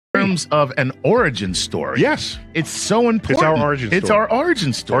terms of an origin story. Yes. It's so important. It's our origin story. It's our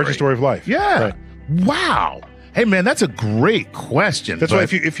origin story. Origin story of life. Yeah. Right. Wow. Hey, man, that's a great question. That's why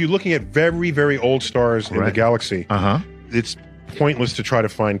if you're looking at very, very old stars in the galaxy, it's pointless to try to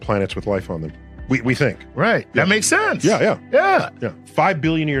find planets with life on them. We think. Right. Yeah. That makes sense. Yeah. 5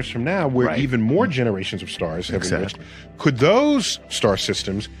 billion years from now, where Right. even more generations of stars have Exactly. emerged, could those star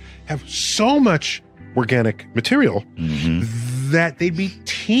systems have so much organic material that they'd be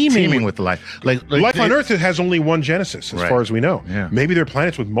teeming with life. Like life on Earth has only one genesis, as Right. far as we know. Yeah. Maybe there are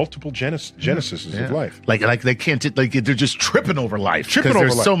planets with multiple genesises of life. Like they can't, like they're just tripping over life. Tripping 'cause over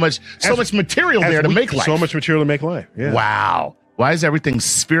there's life. so much material there to make life. So much material to make life. Yeah. Wow. Why is everything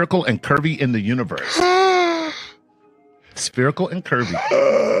spherical and curvy in the universe? Spherical and curvy.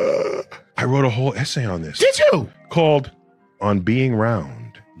 I wrote a whole essay on this. Did you? Called On Being Round.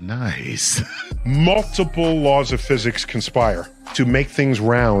 Nice. Multiple laws of physics conspire to make things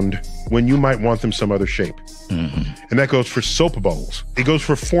round when you might want them some other shape. And that goes for soap bubbles. It goes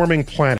for forming planets.